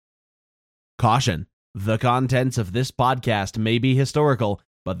Caution: the contents of this podcast may be historical,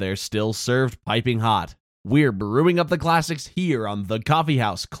 but they're still served piping hot. We're brewing up the classics here on the Coffee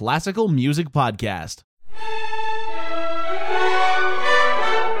House Classical Music Podcast.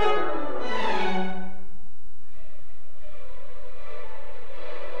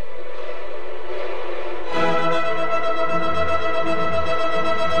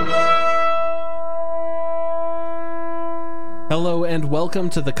 Hello and welcome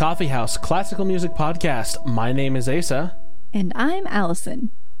to the Coffee House Classical Music Podcast. My name is Asa. And I'm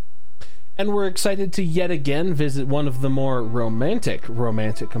Allison. And we're excited to yet again visit one of the more romantic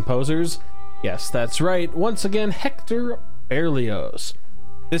composers. Yes, that's right. Once again, Hector Berlioz.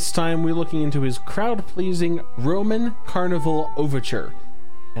 This time we're looking into his crowd-pleasing Roman Carnival Overture.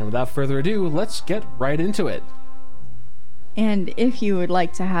 And without further ado, let's get right into it. And if you would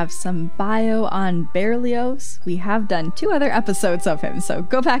like to have some bio on Berlioz, we have done 2 other episodes of him, so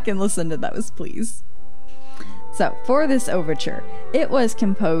go back and listen to those, please. So, for this overture, it was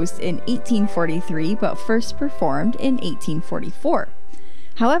composed in 1843, but first performed in 1844.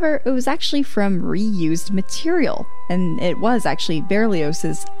 However, it was actually from reused material, and it was actually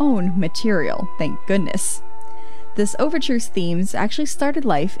Berlioz's own material, thank goodness. This overture's themes actually started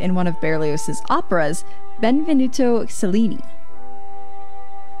life in one of Berlioz's operas, Benvenuto Cellini.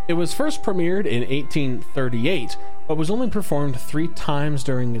 It was first premiered in 1838, but was only performed 3 times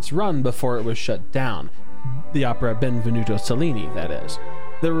during its run before it was shut down. The opera Benvenuto Cellini, that is.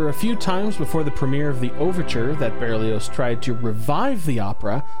 There were a few times before the premiere of the overture that Berlioz tried to revive the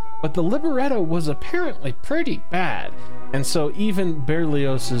opera, but the libretto was apparently pretty bad, and so even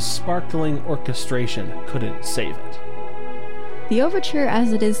Berlioz's sparkling orchestration couldn't save it. The overture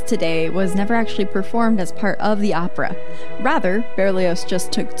as it is today was never actually performed as part of the opera. Rather, Berlioz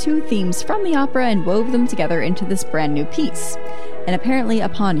just took 2 themes from the opera and wove them together into this brand new piece. And apparently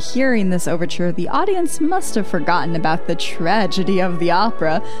upon hearing this overture, the audience must have forgotten about the tragedy of the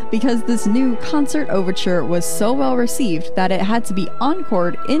opera, because this new concert overture was so well received that it had to be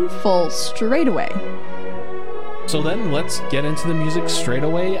encored in full straight away. So then, let's get into the music straight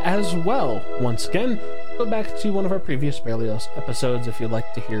away as well. Once again, go back to one of our previous Berlioz episodes if you'd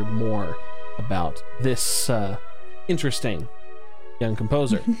like to hear more about this interesting young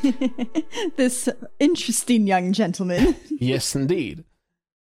composer. This interesting young gentleman. Yes, indeed.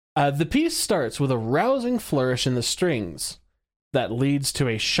 The piece starts with a rousing flourish in the strings that leads to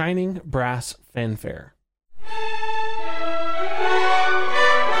a shining brass fanfare.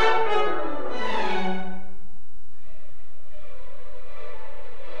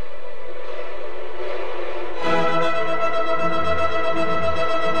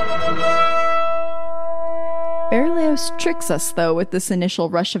 Berlioz tricks us, though, with this initial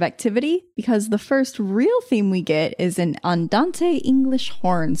rush of activity, because the first real theme we get is an andante English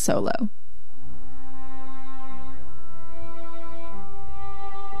horn solo.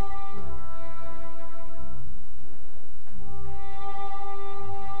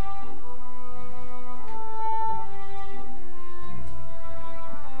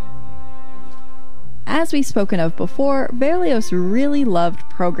 As we've spoken of before, Berlioz really loved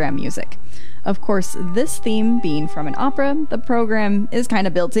program music. Of course, this theme being from an opera, the program is kind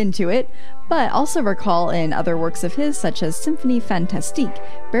of built into it, but also recall in other works of his, such as Symphonie Fantastique,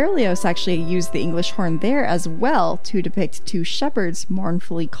 Berlioz actually used the English horn there as well to depict 2 shepherds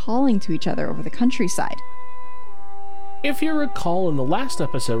mournfully calling to each other over the countryside. If you recall, in the last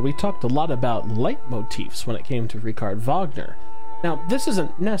episode, we talked a lot about leitmotifs when it came to Richard Wagner. Now, this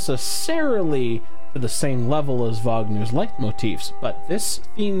isn't necessarily to the same level as Wagner's leitmotifs, but this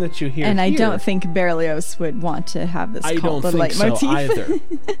theme that you hear and here... I don't think Berlioz would want to have this called the leitmotif.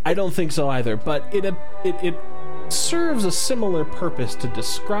 I don't think so either, but it serves a similar purpose to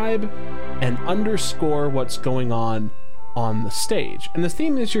describe and underscore what's going on the stage. And the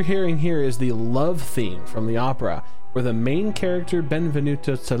theme that you're hearing here is the love theme from the opera, where the main character,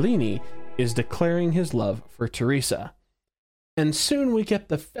 Benvenuto Cellini, is declaring his love for Teresa. And soon we get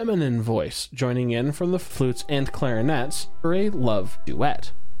the feminine voice joining in from the flutes and clarinets for a love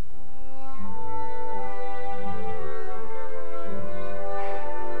duet.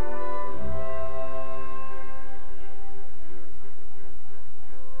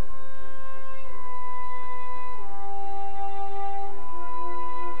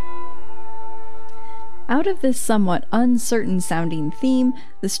 Out of this somewhat uncertain-sounding theme,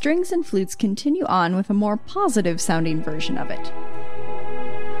 the strings and flutes continue on with a more positive-sounding version of it.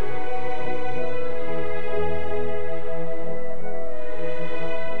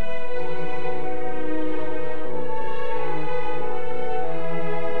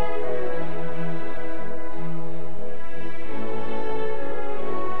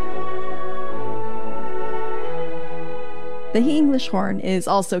 The English horn is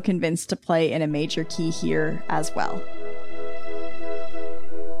also convinced to play in a major key here as well.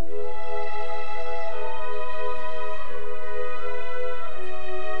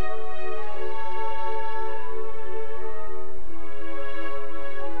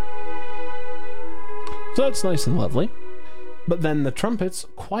 So that's nice and lovely. But then the trumpets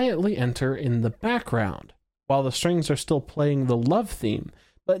quietly enter in the background, while the strings are still playing the love theme,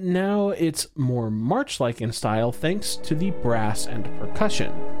 but now it's more march-like in style thanks to the brass and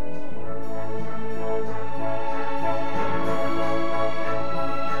percussion.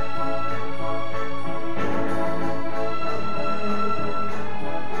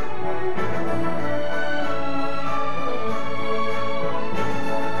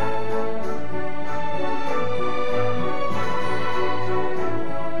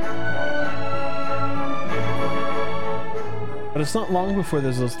 But it's not long before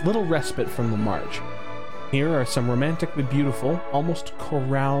there's this little respite from the march. Here are some romantically beautiful, almost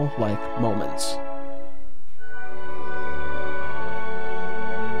chorale-like moments.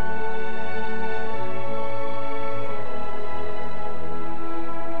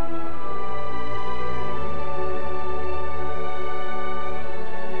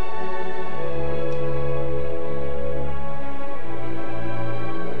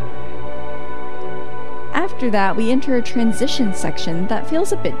 After that, we enter a transition section that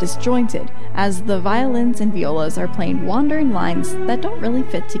feels a bit disjointed, as the violins and violas are playing wandering lines that don't really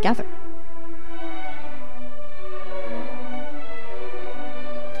fit together.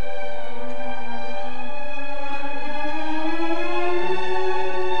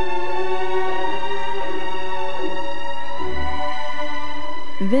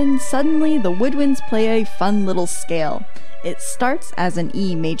 Then suddenly the woodwinds play a fun little scale. It starts as an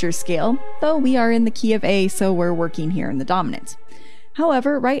E major scale, though we are in the key of A, so we're working here in the dominant.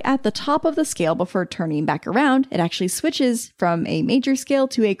 However, right at the top of the scale before turning back around, it actually switches from a major scale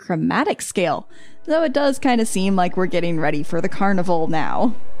to a chromatic scale, though it does kind of seem like we're getting ready for the carnival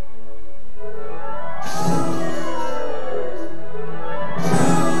now.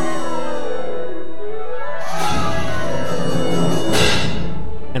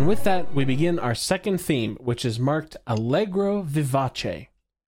 And with that, we begin our second theme, which is marked Allegro Vivace.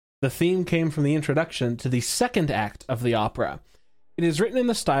 The theme came from the introduction to the second act of the opera. It is written in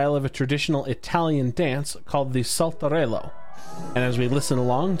the style of a traditional Italian dance called the saltarello. And as we listen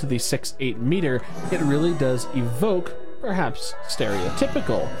along to the 6/8 meter, it really does evoke, perhaps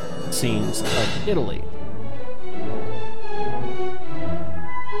stereotypical, scenes of Italy.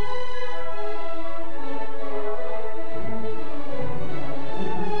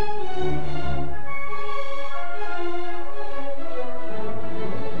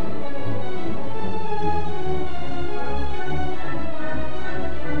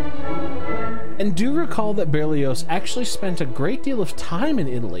 And do recall that Berlioz actually spent a great deal of time in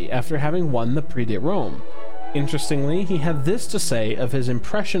Italy after having won the Prix de Rome. Interestingly, he had this to say of his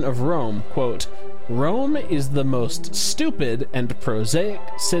impression of Rome, quote, "Rome is the most stupid and prosaic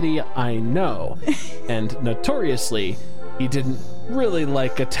city I know." And notoriously, he didn't really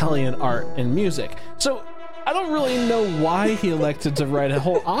like Italian art and music. So I don't really know why he elected to write a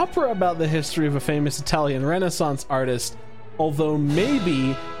whole opera about the history of a famous Italian Renaissance artist, although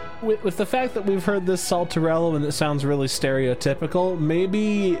maybe with the fact that we've heard this saltarello and it sounds really stereotypical,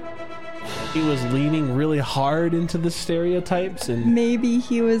 maybe he was leaning really hard into the stereotypes and maybe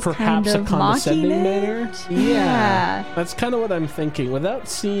he was perhaps kind of a condescending manner. Yeah, that's kind of what I'm thinking without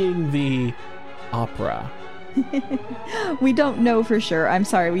seeing the opera. We don't know for sure. I'm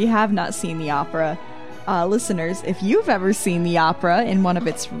sorry, we have not seen the opera. Listeners, if you've ever seen the opera in one of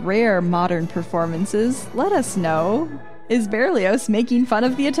its rare modern performances, let us know. Is Berlioz making fun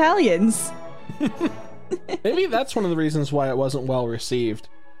of the Italians? Maybe that's one of the reasons why it wasn't well received.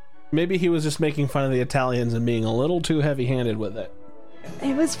 Maybe he was just making fun of the Italians and being a little too heavy-handed with it.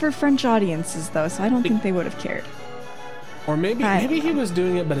 It was for French audiences, though, so I don't think they would have cared. Or maybe he was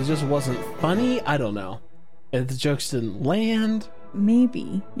doing it, but it just wasn't funny. I don't know. The jokes didn't land.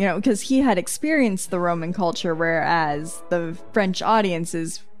 Maybe. You know, because he had experienced the Roman culture, whereas the French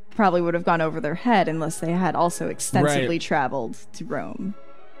audiences probably would have gone over their head unless they had also extensively traveled to Rome.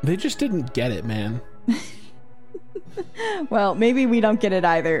 They just didn't get it, man. Well, maybe we don't get it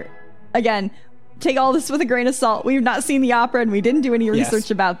either. Again, take all this with a grain of salt. We've not seen the opera and we didn't do any research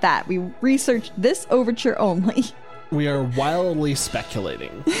about that. We researched this overture only. We are wildly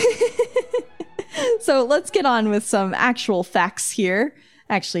speculating. So let's get on with some actual facts here.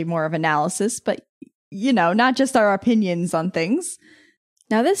 Actually, more of analysis, but, you know, not just our opinions on things.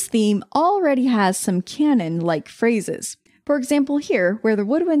 Now, this theme already has some canon-like phrases. For example, here, where the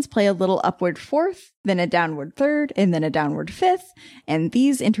woodwinds play a little upward fourth, then a downward third, and then a downward fifth, and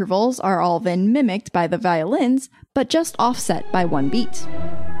these intervals are all then mimicked by the violins, but just offset by one beat.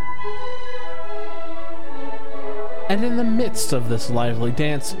 And in the midst of this lively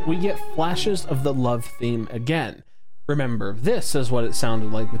dance, we get flashes of the love theme again. Remember, this is what it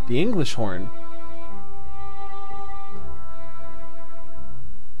sounded like with the English horn.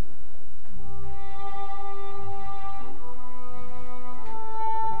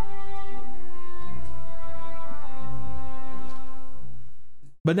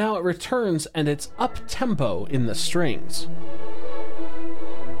 But now it returns and it's up-tempo in the strings.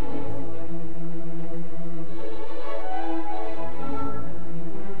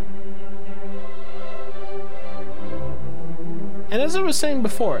 And as I was saying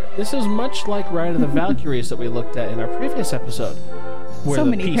before, this is much like Ride of the Valkyries that we looked at in our previous episode. Where so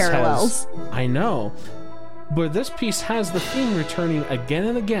the many piece parallels. I know. Where this piece has the theme returning again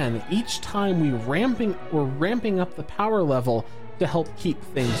and again each time we're ramping up the power level to help keep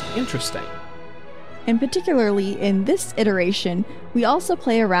things interesting. And particularly in this iteration, we also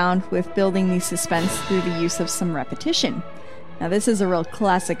play around with building the suspense through the use of some repetition. Now this is a real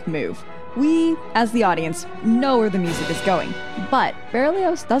classic move. We, as the audience, know where the music is going, but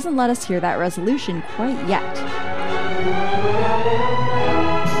Berlioz doesn't let us hear that resolution quite yet.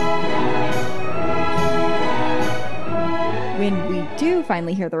 When we do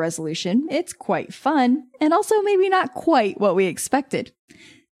finally hear the resolution, it's quite fun, and also maybe not quite what we expected.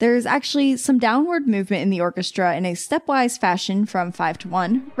 There's actually some downward movement in the orchestra in a stepwise fashion from 5 to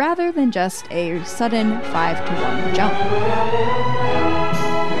 1, rather than just a sudden 5 to 1 jump.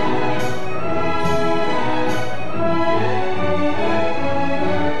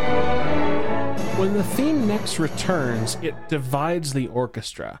 When the theme next returns, it divides the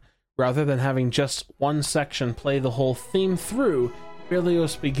orchestra. Rather than having just one section play the whole theme through,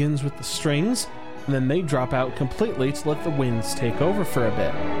 Berlioz begins with the strings, and then they drop out completely to let the winds take over for a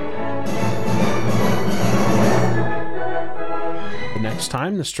bit. The next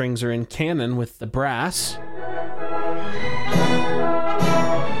time, the strings are in canon with the brass.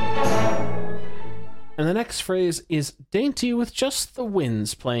 And the next phrase is dainty with just the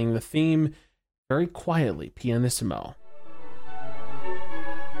winds playing the theme very quietly, pianissimo.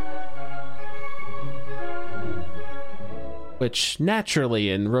 Which naturally,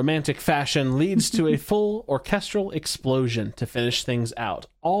 in romantic fashion, leads to a full orchestral explosion to finish things out,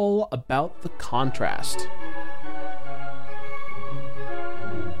 all about the contrast.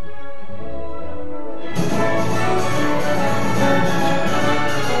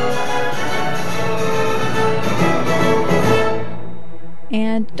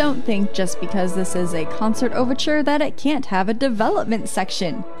 And don't think just because this is a concert overture that it can't have a development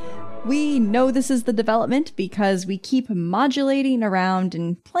section. We know this is the development because we keep modulating around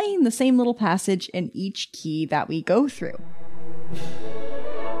and playing the same little passage in each key that we go through.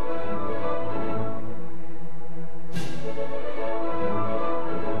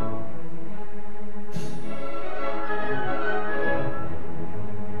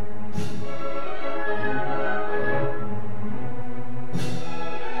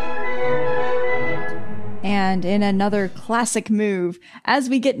 And in another classic move, as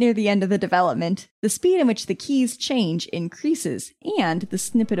we get near the end of the development, the speed in which the keys change increases, and the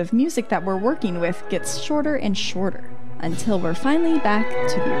snippet of music that we're working with gets shorter and shorter, until we're finally back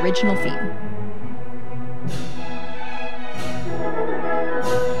to the original theme.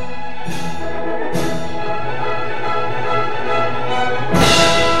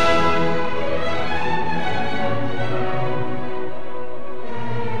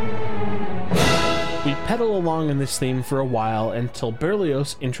 We pedal along in this theme for a while until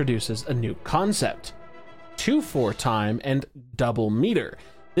Berlioz introduces a new concept: 2/4 time and double meter.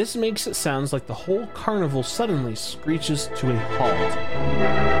 This makes it sound like the whole carnival suddenly screeches to a halt.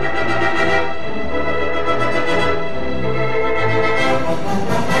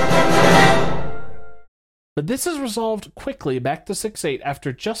 But this is resolved quickly back to 6/8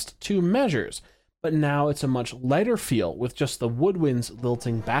 after just 2 measures, but now it's a much lighter feel with just the woodwinds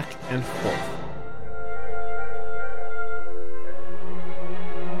lilting back and forth.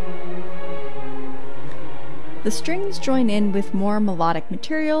 The strings join in with more melodic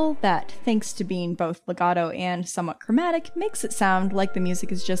material that, thanks to being both legato and somewhat chromatic, makes it sound like the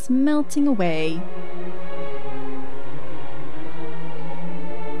music is just melting away.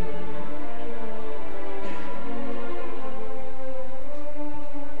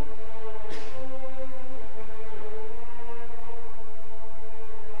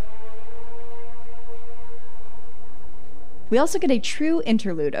 We also get a true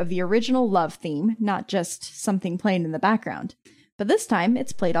interlude of the original love theme, not just something playing in the background. But this time,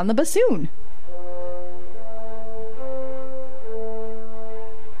 it's played on the bassoon.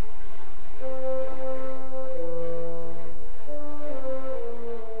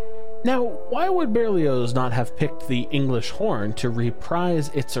 Now, why would Berlioz not have picked the English horn to reprise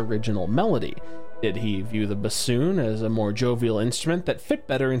its original melody? Did he view the bassoon as a more jovial instrument that fit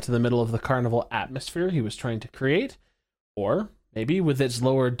better into the middle of the carnival atmosphere he was trying to create? Or, maybe with its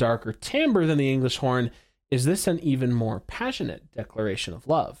lower, darker timbre than the English horn, is this an even more passionate declaration of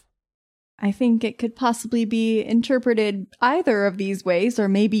love? I think it could possibly be interpreted either of these ways, or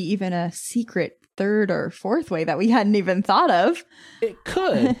maybe even a secret third or fourth way that we hadn't even thought of. It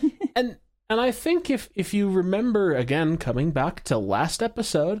could. and I think if you remember, again, coming back to last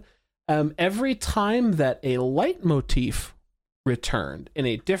episode, every time that a leitmotif returned in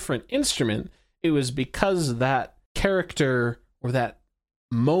a different instrument, it was because that character or that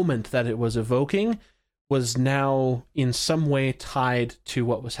moment that it was evoking was now in some way tied to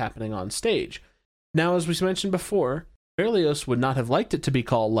what was happening on stage. Now, as we mentioned before, Berlioz would not have liked it to be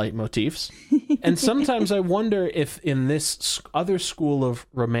called leitmotifs, and sometimes I wonder if in this other school of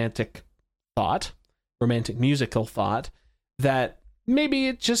romantic musical thought, that maybe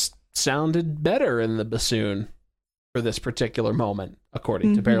it just sounded better in the bassoon for this particular moment,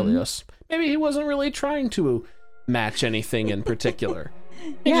 according to Berlioz. Maybe he wasn't really trying to match anything in particular.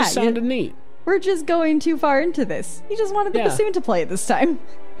 It just sounded neat. We're just going too far into this. He just wanted the bassoon to play it this time.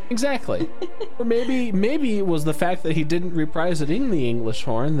 Exactly. Or maybe it was the fact that he didn't reprise it in the English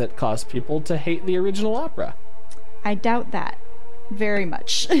horn that caused people to hate the original opera. I doubt that very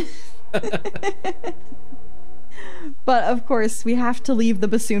much. But of course, we have to leave the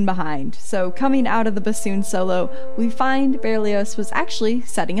bassoon behind. So coming out of the bassoon solo, we find Berlioz was actually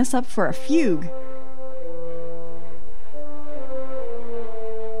setting us up for a fugue.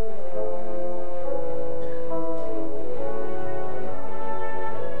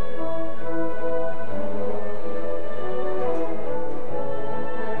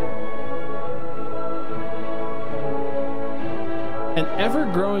 And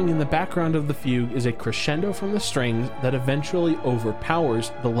ever growing in the background of the fugue is a crescendo from the strings that eventually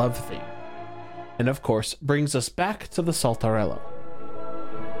overpowers the love theme. And of course, brings us back to the Saltarello.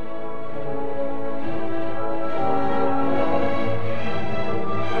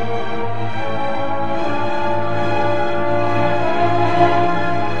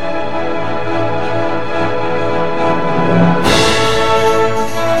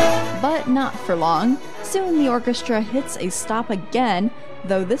 But not for long. Soon the orchestra hits a stop again,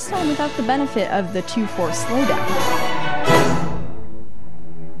 though this time without the benefit of the 2/4 slowdown.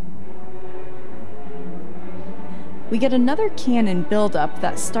 We get another canon build-up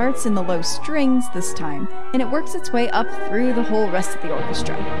that starts in the low strings this time, and it works its way up through the whole rest of the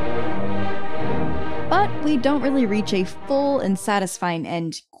orchestra. But we don't really reach a full and satisfying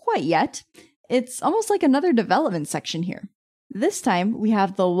end quite yet. It's almost like another development section here. This time, we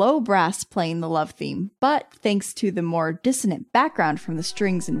have the low brass playing the love theme, but thanks to the more dissonant background from the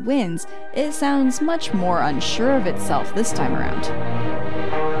strings and winds, it sounds much more unsure of itself this time around.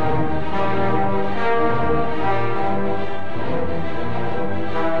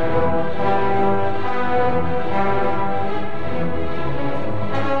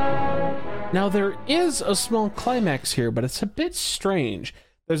 Now there is a small climax here, but it's a bit strange.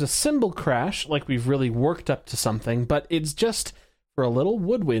 There's a cymbal crash, like we've really worked up to something, but it's just for a little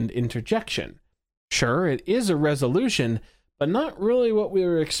woodwind interjection. Sure, it is a resolution, but not really what we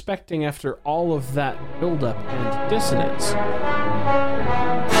were expecting after all of that build-up and dissonance.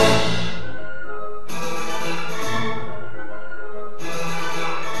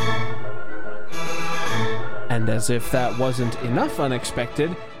 And as if that wasn't enough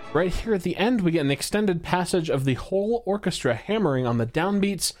unexpected, right here at the end, we get an extended passage of the whole orchestra hammering on the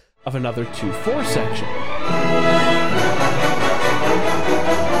downbeats of another 2/4 section.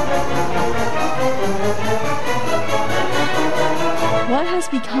 What has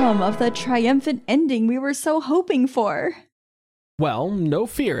become of the triumphant ending we were so hoping for? Well, no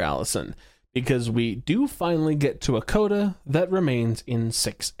fear, Allison, because we do finally get to a coda that remains in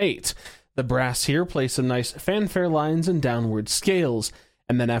 6/8. The brass here plays some nice fanfare lines and downward scales,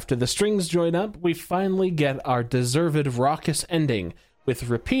 and then after the strings join up, we finally get our deserved raucous ending with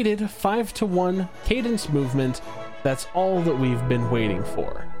repeated 5/1 cadence movement. That's all that we've been waiting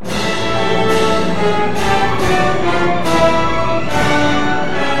for.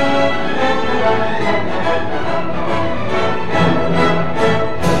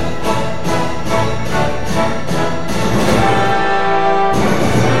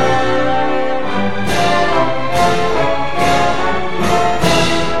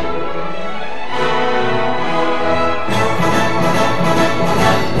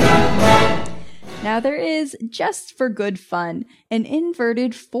 Now there is, just for good fun, an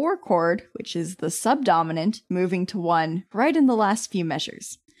inverted 4 chord, which is the subdominant, moving to 1 right in the last few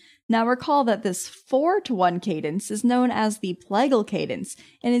measures. Now recall that this 4-to-1 cadence is known as the plagal cadence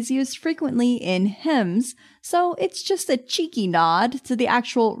and is used frequently in hymns, so it's just a cheeky nod to the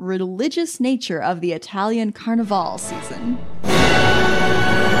actual religious nature of the Italian Carnival season.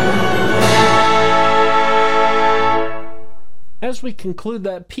 As we conclude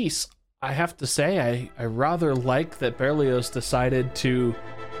that piece, I have to say I rather like that Berlioz decided to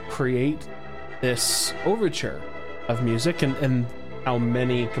create this overture of music, and how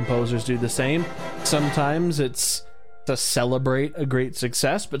many composers do the same. Sometimes it's to celebrate a great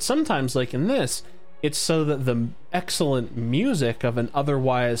success, but sometimes, like in this, it's so that the excellent music of an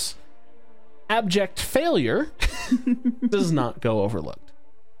otherwise abject failure does not go overlooked.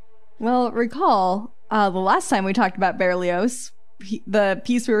 Well, recall, the last time we talked about Berlioz, the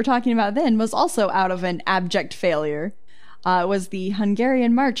piece we were talking about then was also out of an abject failure. It was the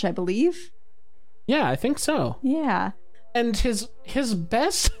Hungarian March, I believe. Yeah, I think so. Yeah. And his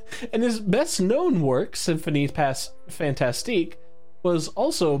best known work, Symphonie Fantastique, was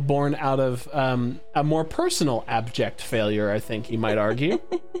also born out of a more personal abject failure, I think you might argue.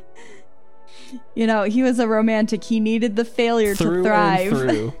 You know, he was a romantic. He needed the failure to thrive. And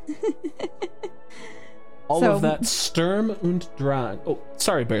through. All of that Sturm und Drang. Oh,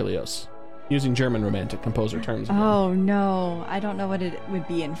 sorry, Berlioz. Using German romantic composer terms again. Oh, no. I don't know what it would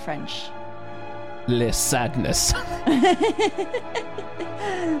be in French. Le sadness.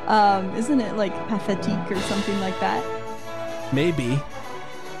 Isn't it like pathétique or something like that? Maybe.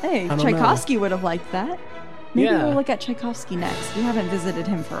 Hey, Tchaikovsky would have liked that. Maybe we'll look at Tchaikovsky next. We haven't visited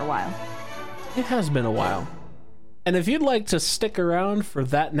him for a while. It has been a while. And if you'd like to stick around for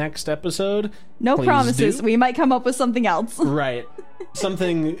that next episode, no promises. We might come up with something else. Right.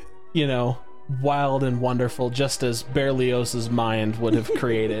 Something, wild and wonderful, just as Berlioz's mind would have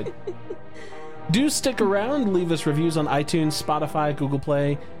created. Do stick around. Leave us reviews on iTunes, Spotify, Google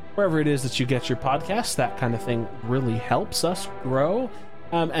Play, wherever it is that you get your podcasts. That kind of thing really helps us grow.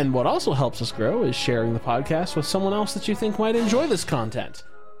 And what also helps us grow is sharing the podcast with someone else that you think might enjoy this content.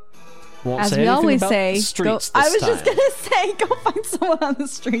 Won't As say we always about say, the streets I was time. just gonna say, go find someone on the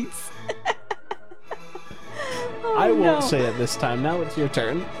streets. I won't say it this time. Now it's your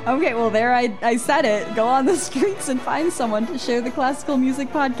turn. Okay, well there I said it. Go on the streets and find someone to share the classical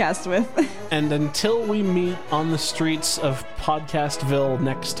music podcast with. And until we meet on the streets of Podcastville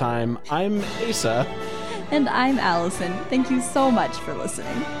next time, I'm Asa. And I'm Allison. Thank you so much for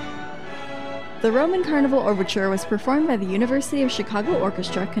listening. The Roman Carnival Overture was performed by the University of Chicago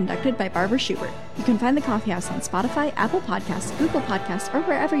Orchestra, conducted by Barbara Schubert. You can find the Coffee House on Spotify, Apple Podcasts, Google Podcasts, or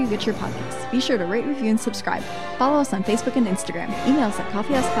wherever you get your podcasts. Be sure to rate, review, and subscribe. Follow us on Facebook and Instagram. Email us at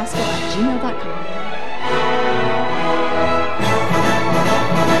coffeehouseclassical@gmail.com.